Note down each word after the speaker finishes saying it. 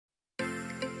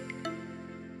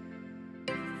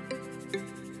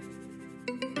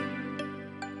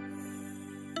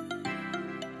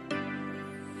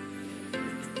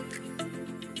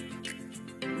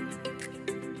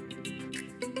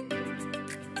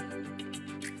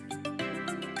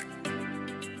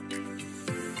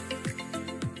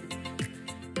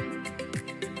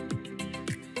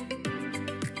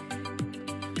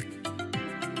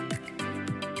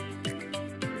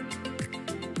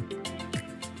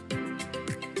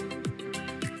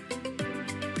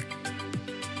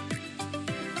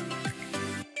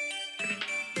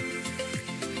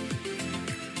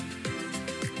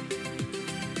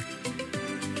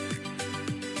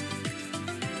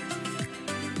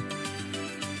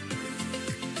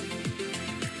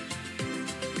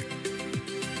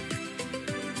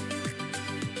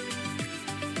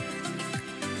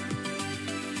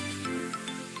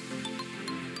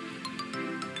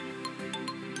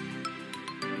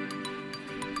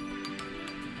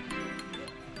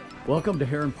Welcome to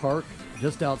Herron Park,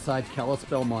 just outside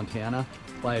Kalispell, Montana,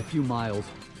 by a few miles.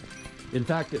 In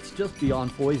fact, it's just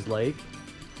beyond Foys Lake,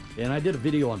 and I did a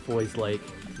video on Foys Lake.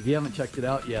 If you haven't checked it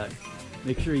out yet,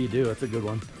 make sure you do. It's a good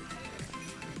one.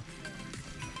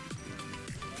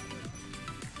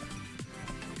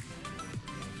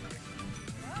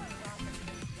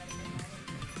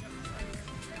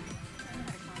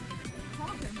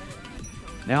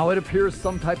 Now it appears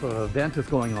some type of event is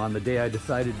going on the day I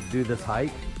decided to do this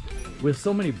hike. With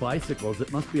so many bicycles,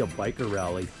 it must be a biker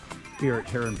rally here at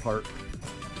Herron Park.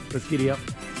 Let's giddy up.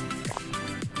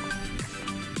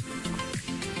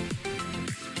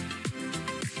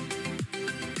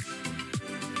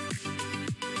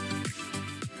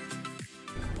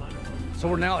 So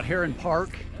we're now at Herron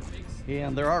Park,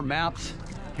 and there are maps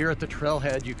here at the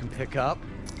trailhead you can pick up.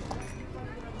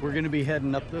 We're going to be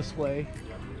heading up this way,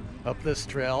 up this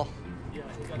trail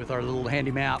with our little handy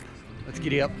map. Let's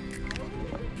giddy up.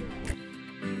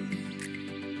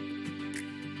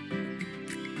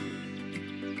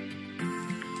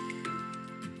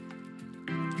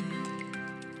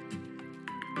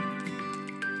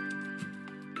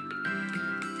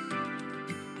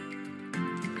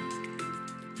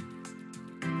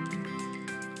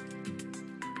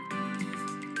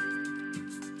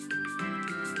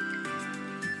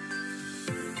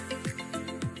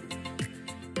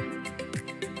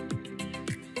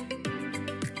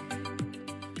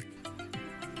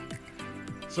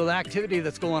 So the activity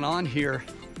that's going on here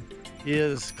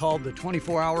is called the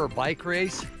 24-hour bike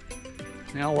race.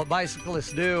 Now what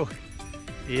bicyclists do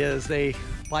is they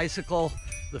bicycle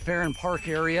the Herron Park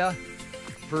area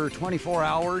for 24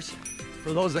 hours.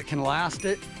 For those that can last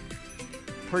it,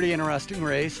 pretty interesting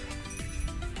race.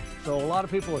 So a lot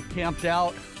of people have camped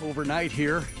out overnight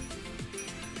here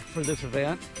for this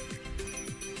event.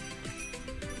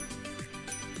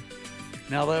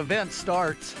 Now the event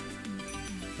starts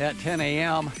at 10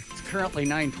 a.m. It's currently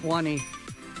 9:20,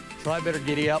 so I better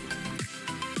giddy up.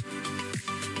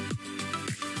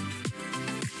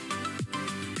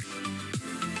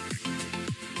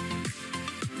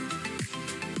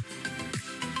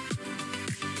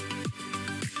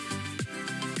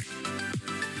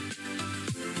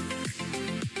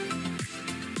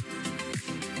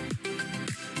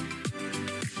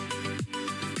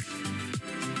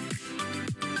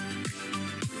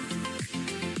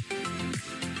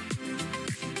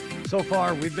 So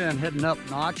far, we've been heading up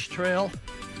Notch Trail.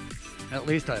 At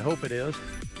least I hope it is.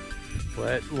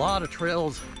 But a lot of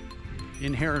trails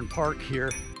in Herron Park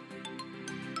here.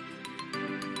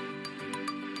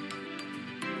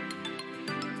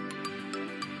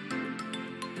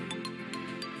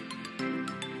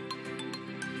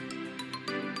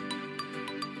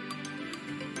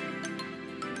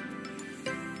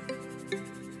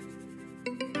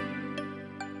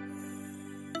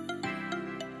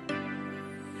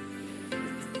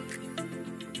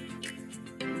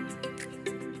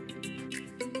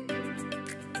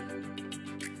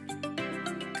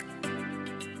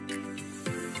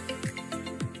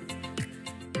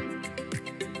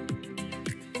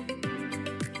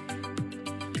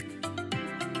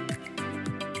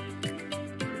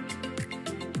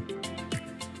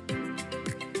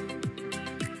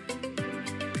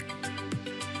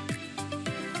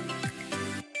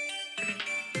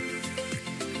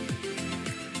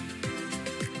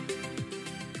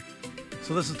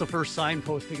 So this is the first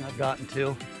signposting I've gotten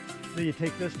to. So you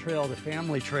take this trail, the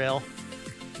family trail.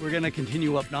 We're gonna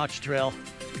continue up Notch Trail.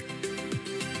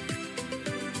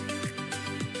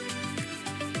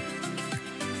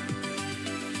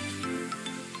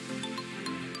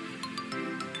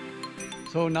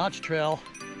 So Notch Trail,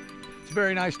 it's a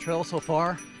very nice trail so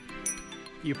far.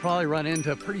 You probably run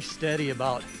into pretty steady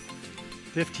about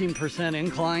 15%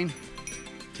 incline,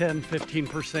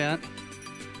 10-15%.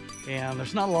 And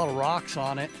there's not a lot of rocks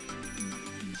on it,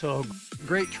 so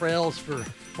great trails for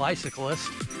bicyclists.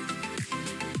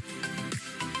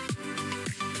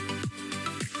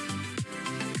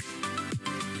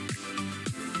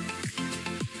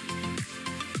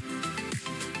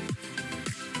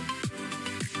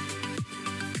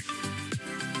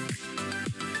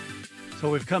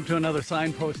 So we've come to another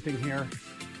signposting here.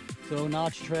 So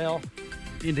Notch Trail,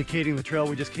 indicating the trail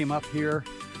we just came up here.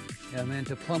 And then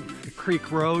to Plum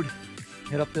Creek Road,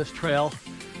 head up this trail.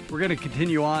 We're gonna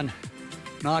continue on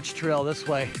Notch Trail this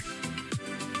way.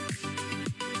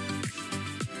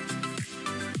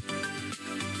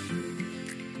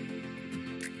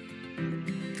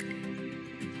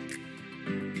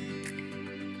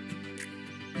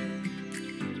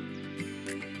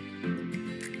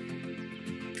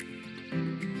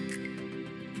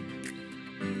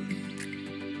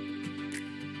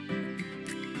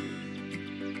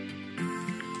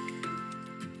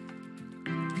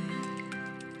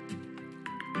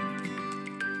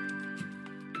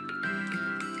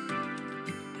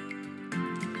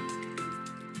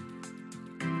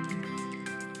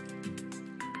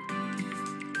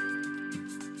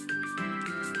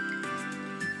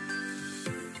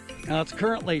 Now it's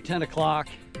currently 10 o'clock,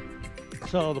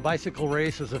 so the bicycle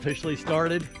race has officially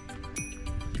started.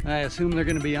 I assume they're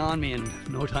going to be on me in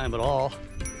no time at all,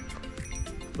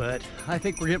 but I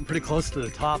think we're getting pretty close to the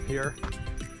top here.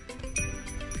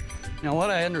 Now what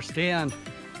I understand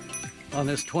on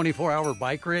this 24-hour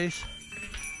bike race,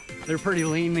 they're pretty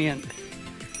lenient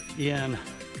in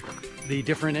the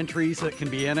different entries that can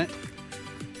be in it.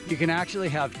 You can actually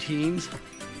have teams,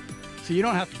 so you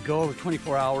don't have to go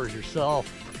 24 hours yourself.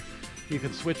 You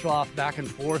can switch off back and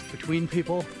forth between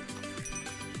people,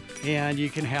 and you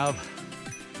can have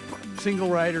single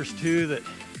riders too that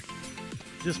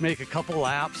just make a couple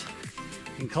laps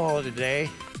and call it a day.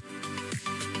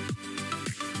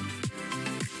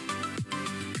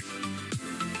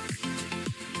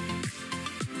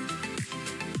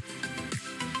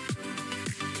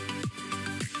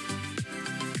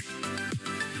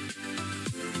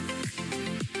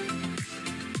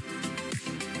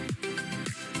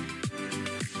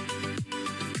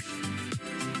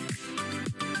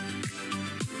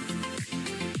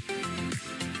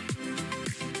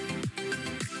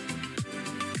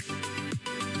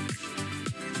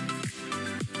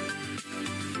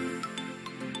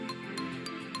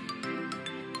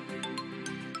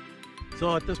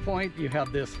 So at this point you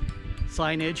have this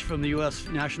signage from the U.S.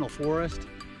 National Forest,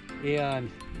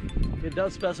 and it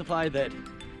does specify that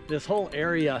this whole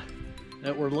area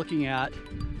that we're looking at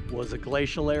was a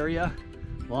glacial area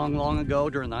long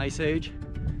ago during the Ice Age.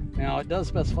 Now it does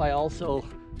specify also,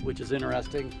 which is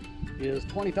interesting, is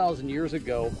 20,000 years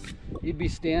ago you'd be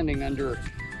standing under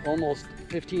almost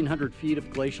 1,500 feet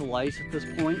of glacial ice at this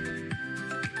point.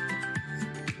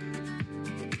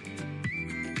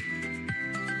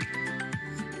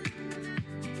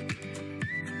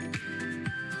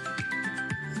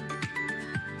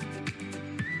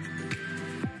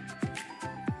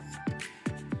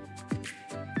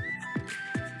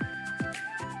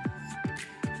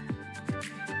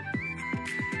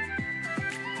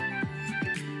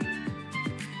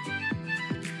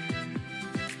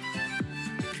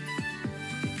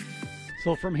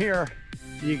 So from here,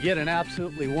 you get an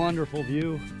absolutely wonderful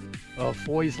view of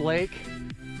Foys Lake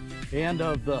and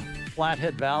of the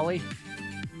Flathead Valley.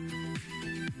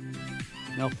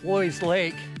 Now Foys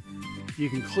Lake, you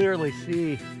can clearly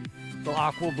see the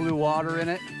aqua blue water in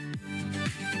it.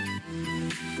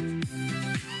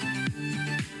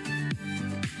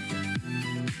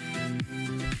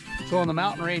 So on the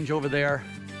mountain range over there,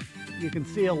 you can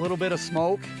see a little bit of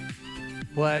smoke,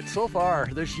 but so far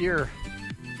this year,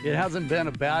 it hasn't been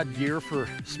a bad year for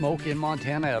smoke in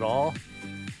Montana at all.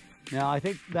 Now I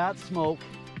think that smoke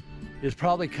is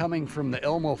probably coming from the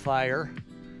Elmo fire,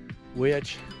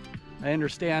 which I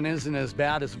understand isn't as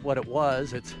bad as what it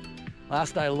was. It's,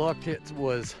 last I looked, it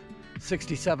was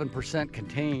 67%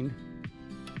 contained.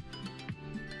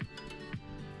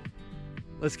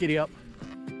 Let's giddy up.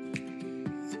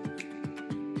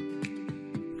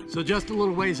 So just a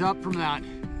little ways up from that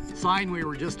sign we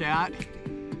were just at,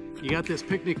 you got this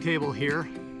picnic table here.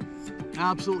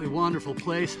 Absolutely wonderful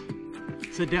place.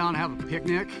 Sit down, have a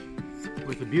picnic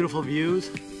with the beautiful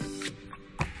views.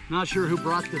 Not sure who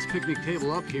brought this picnic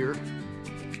table up here,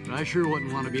 but I sure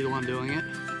wouldn't want to be the one doing it.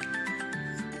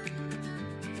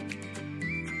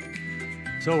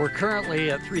 So we're currently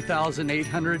at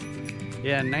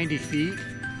 3,890 feet.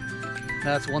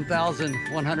 That's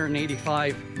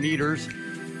 1,185 meters.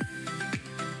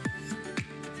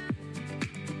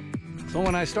 So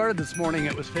when I started this morning,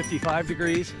 it was 55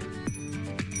 degrees.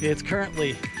 It's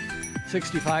currently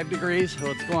 65 degrees,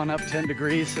 so it's gone up 10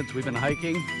 degrees since we've been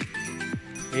hiking.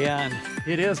 And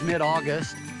it is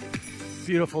mid-August.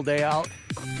 Beautiful day out,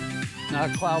 not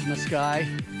a cloud in the sky.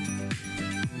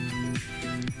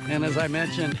 And as I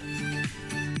mentioned,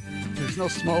 there's no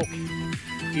smoke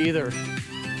either,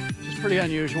 which is pretty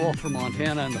unusual for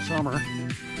Montana in the summer,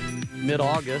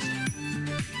 mid-August,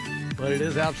 but it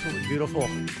is absolutely beautiful.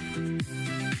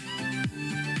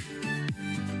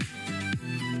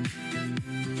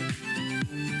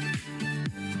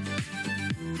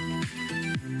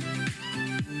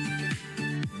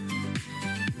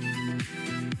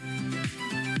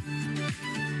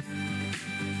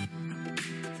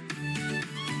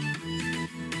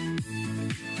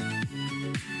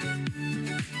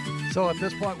 So at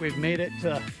this point, we've made it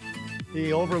to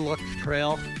the Overlook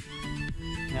Trail.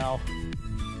 Now,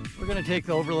 we're gonna take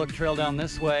the Overlook Trail down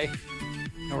this way,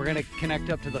 and we're gonna connect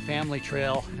up to the Family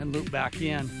Trail and loop back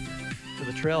in to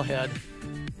the trailhead.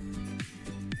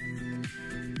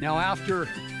 Now, after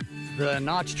the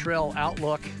Notch Trail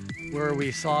Outlook, where we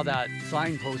saw that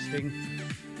sign posting,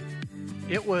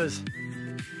 it was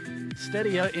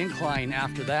steady incline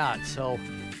after that. So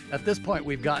at this point,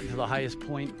 we've gotten to the highest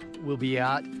point we'll be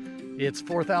at. It's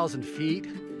 4,000 feet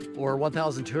or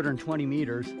 1,220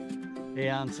 meters,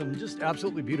 and some just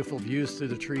absolutely beautiful views through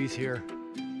the trees here.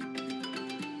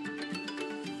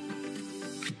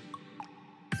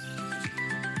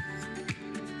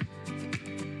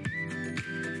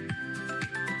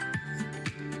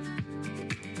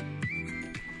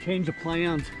 Change of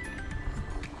plans.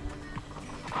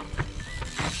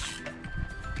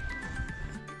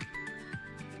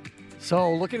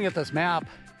 So looking at this map,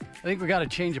 I think we got to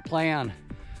change a plan.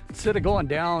 Instead of going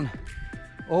down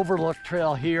Overlook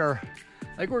Trail here,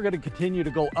 I think we're going to continue to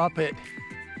go up it,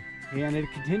 and it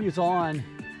continues on,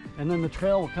 and then the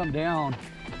trail will come down,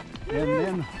 and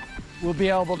then we'll be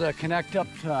able to connect up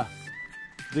to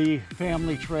the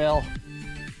family trail.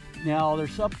 Now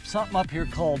there's something up here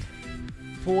called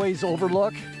Foys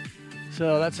Overlook,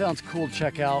 so that sounds cool to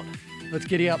check out. Let's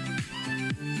giddy up.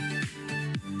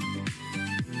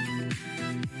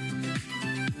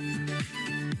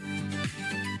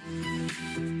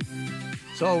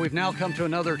 So we've now come to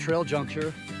another trail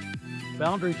juncture.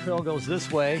 Boundary Trail goes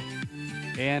this way,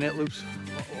 and it loops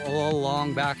all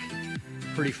along back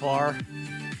pretty far.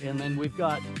 And then we've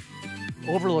got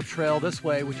Overlook Trail this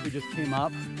way, which we just came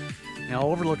up. Now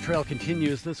Overlook Trail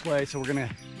continues this way, so we're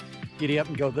gonna giddy up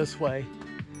and go this way.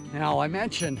 Now I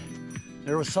mentioned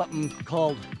there was something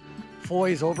called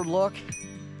Foys Overlook.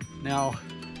 Now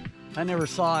I never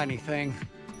saw anything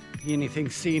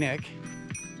scenic,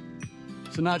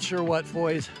 so not sure what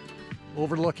Foys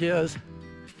Overlook is,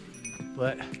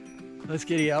 but let's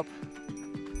giddy up.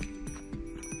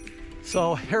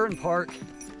 So Herron Park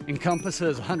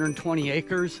encompasses 120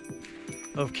 acres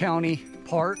of county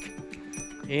park,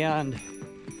 and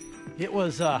it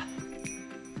was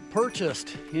purchased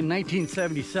in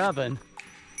 1977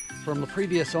 from the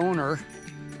previous owner,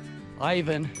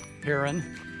 Ivan Herron,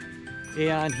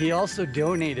 and he also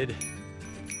donated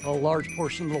a large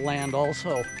portion of the land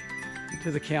also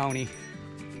to the county.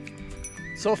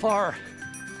 So far,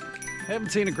 I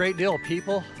haven't seen a great deal of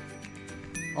people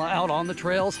out on the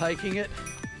trails hiking it.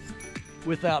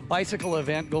 With that bicycle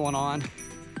event going on,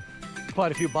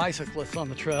 quite a few bicyclists on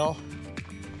the trail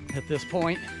at this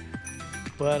point,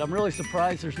 but I'm really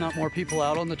surprised there's not more people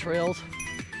out on the trails,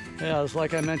 as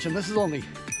like I mentioned, this is only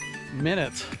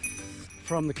minutes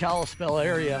from the Kalispell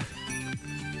area.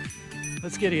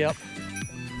 Let's giddy up.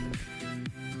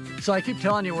 So I keep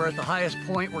telling you we're at the highest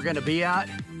point we're going to be at.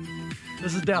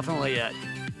 This is definitely it.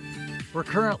 We're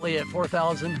currently at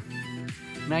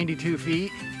 4,092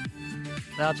 feet.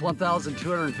 That's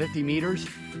 1,250 meters.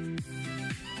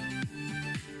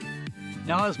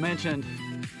 Now, as mentioned,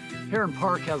 Herron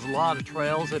Park has a lot of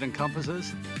trails it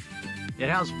encompasses. It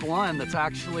has one that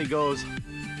actually goes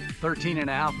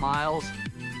 13.5 miles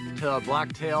to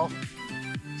Blacktail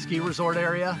ski resort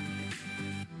area.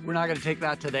 We're not going to take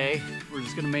that today. We're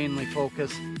just going to mainly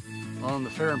focus on the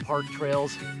Herron Park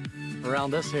trails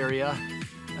around this area,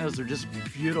 as they're just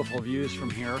beautiful views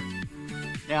from here.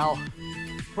 Now,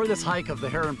 for this hike of the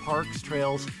Herron Park's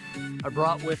trails, I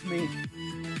brought with me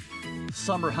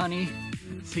Summer Honey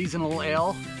Seasonal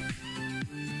Ale.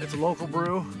 It's a local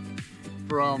brew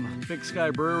from Big Sky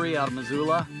Brewery out of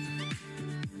Missoula.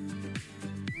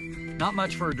 Not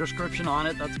much for a description on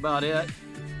it, that's about it.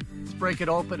 Let's break it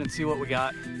open and see what we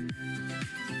got.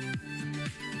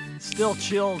 Still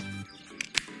chilled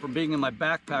from being in my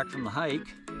backpack from the hike.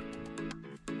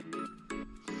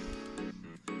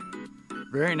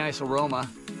 Very nice aroma.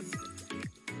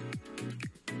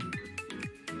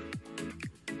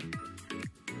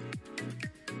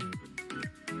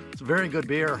 It's a very good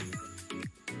beer.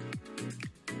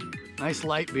 Nice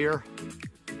light beer.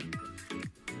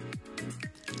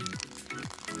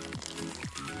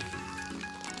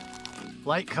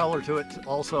 Light color to it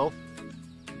also.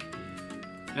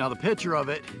 Now the picture of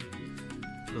it,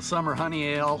 the Summer Honey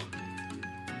Ale,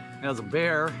 has a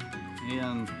bear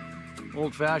in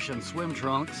old-fashioned swim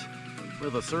trunks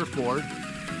with a surfboard.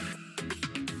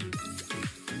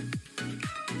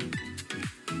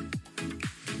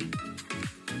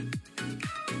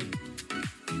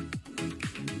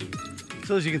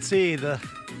 So as you can see, the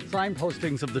sign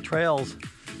postings of the trails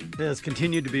has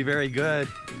continued to be very good.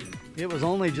 It was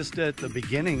only just at the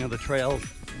beginning of the trails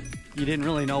you didn't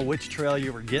really know which trail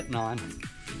you were getting on.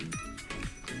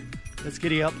 Let's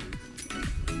giddy up.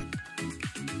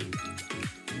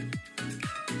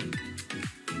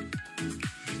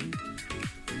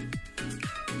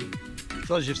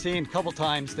 So as you've seen a couple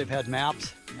times, they've had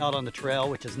maps out on the trail,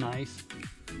 which is nice.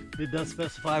 It does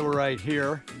specify we're right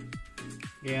here,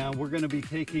 and we're going to be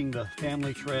taking the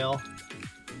family trail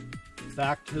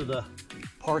back to the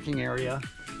parking area.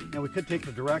 Now we could take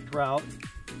the direct route,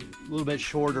 a little bit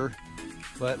shorter,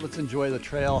 But let's enjoy the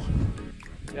trail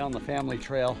down the family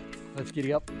trail. Let's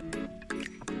giddy up.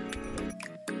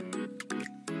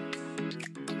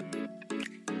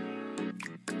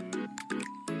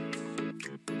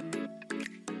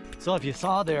 So if you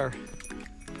saw there,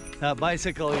 that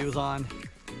bicycle he was on,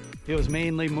 it was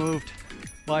mainly moved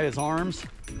by his arms.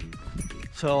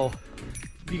 So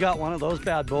if you got one of those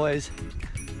bad boys,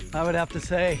 I would have to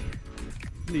say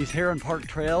these Herron Park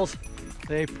trails,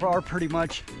 they are pretty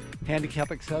much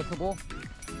handicap accessible.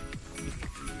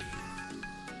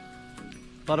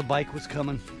 Thought a bike was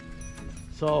coming.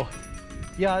 So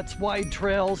yeah, it's wide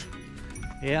trails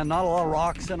and not a lot of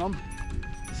rocks in them.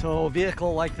 So a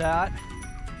vehicle like that,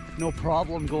 no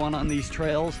problem going on these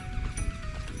trails.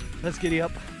 Let's giddy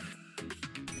up.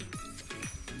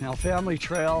 Now family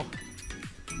trail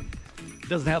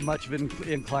doesn't have much of an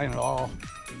incline at all,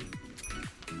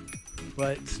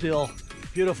 but still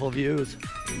beautiful views.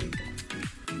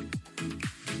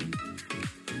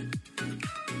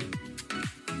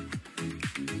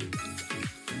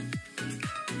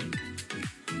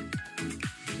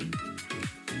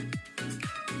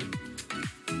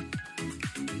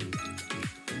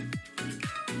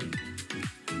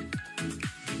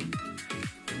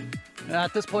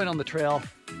 At this point on the trail,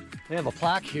 they have a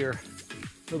plaque here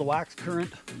for the wax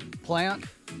currant plant,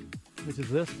 which is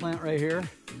this plant right here.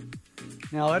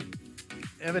 Now,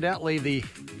 evidently the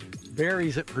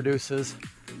berries it produces,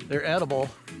 they're edible,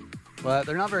 but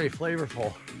they're not very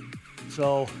flavorful.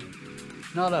 So,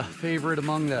 not a favorite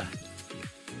among the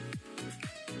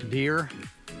deer.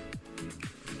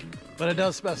 But it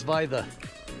does specify the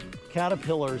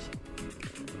caterpillars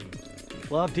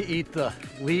love to eat the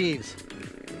leaves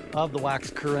of the wax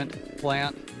currant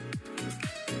plant.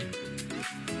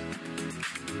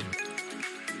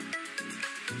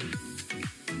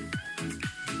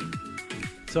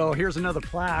 So here's another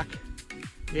plaque,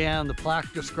 and the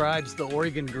plaque describes the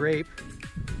Oregon grape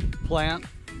plant.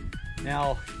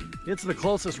 Now, it's the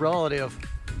closest relative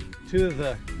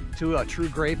to a true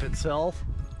grape itself,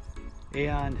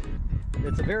 and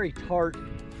it's a very tart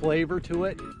flavor to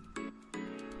it.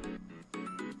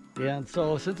 And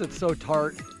so since it's so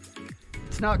tart,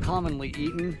 it's not commonly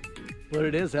eaten, but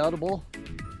it is edible.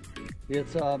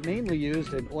 It's mainly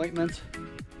used in ointments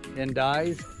and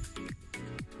dyes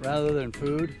rather than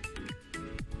food.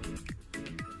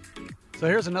 So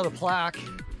here's another plaque.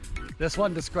 This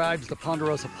one describes the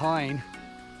ponderosa pine.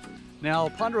 Now,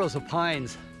 ponderosa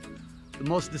pines, the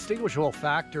most distinguishable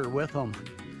factor with them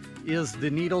is the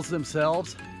needles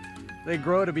themselves. They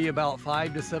grow to be about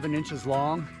 5 to 7 inches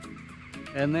long.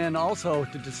 And then also,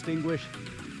 to distinguish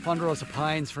ponderosa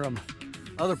pines from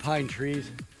other pine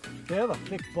trees, they have a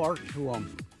thick bark to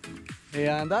them.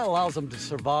 And that allows them to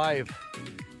survive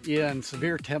in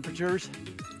severe temperatures,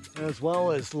 as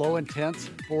well as low intense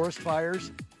forest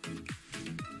fires.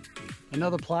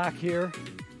 Another plaque here.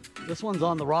 This one's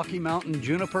on the Rocky Mountain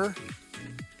juniper,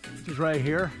 which is right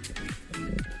here.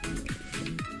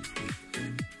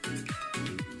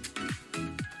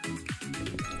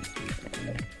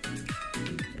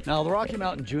 Now, the Rocky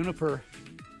Mountain juniper,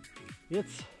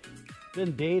 it's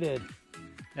been dated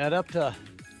at up to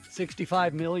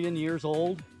 65 million years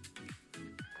old,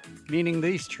 meaning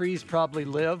these trees probably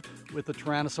lived with the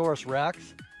Tyrannosaurus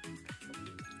rex.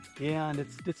 And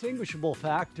its distinguishable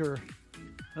factor,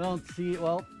 I don't see,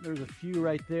 well, there's a few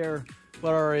right there, but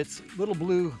are its little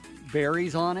blue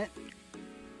berries on it.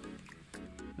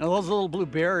 Now, those little blue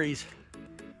berries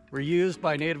were used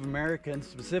by Native Americans,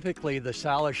 specifically the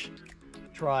Salish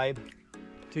tribe,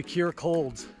 to cure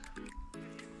colds.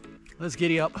 Let's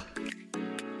giddy up.